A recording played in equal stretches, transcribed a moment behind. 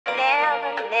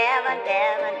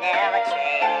never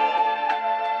change.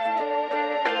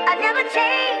 I never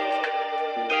change.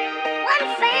 One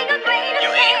single grain of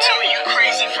You ain't too, you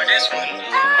crazy for this one.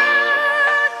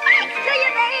 Oh, thanks to you,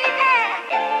 baby.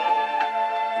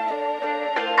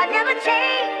 I never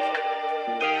change.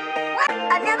 What?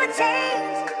 I never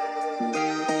change.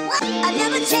 What? I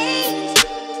never change.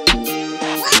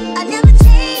 What? I never change. What? I never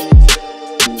change.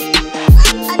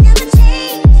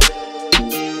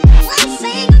 One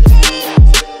single change.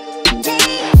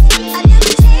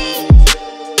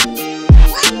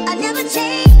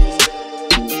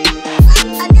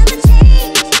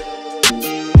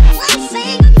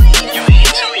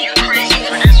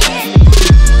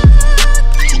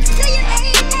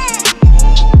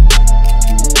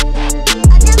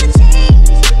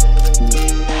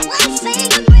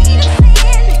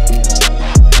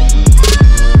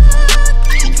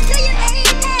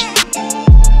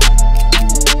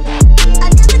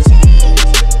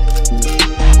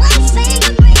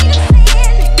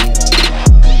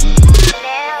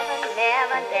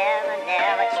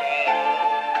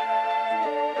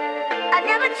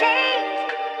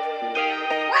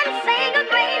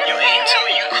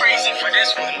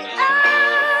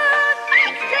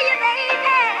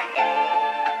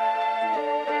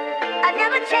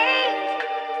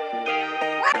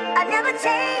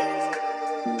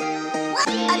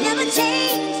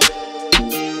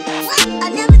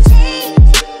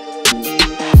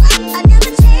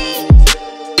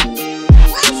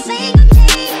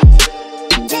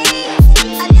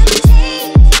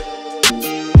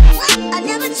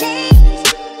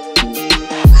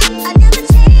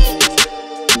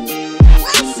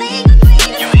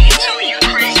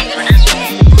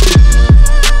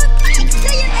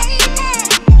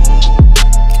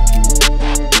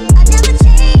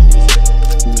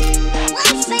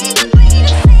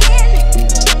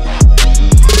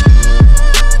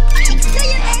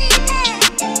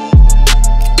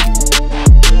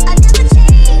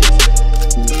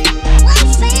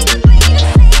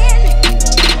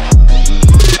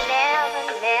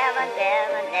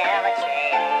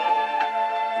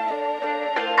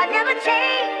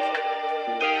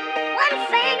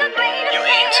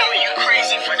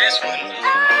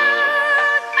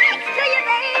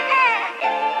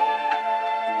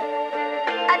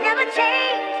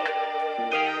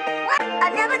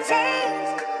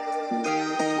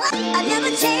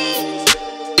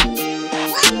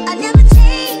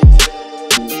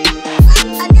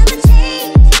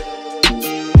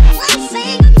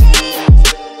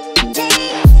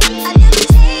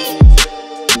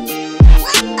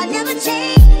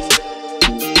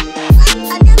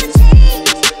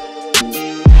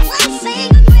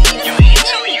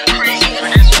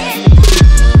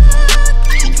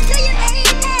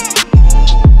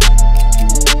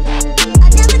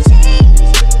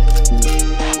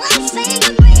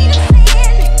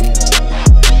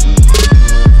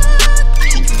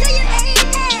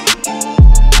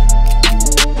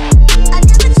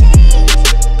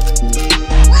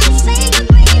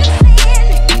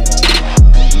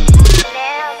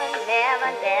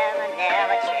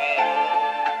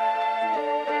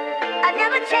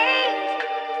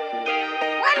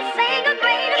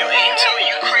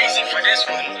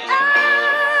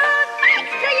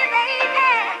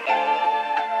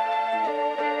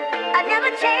 I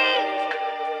never change.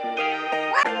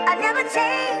 What? I never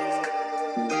change.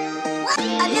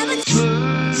 I never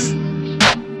change.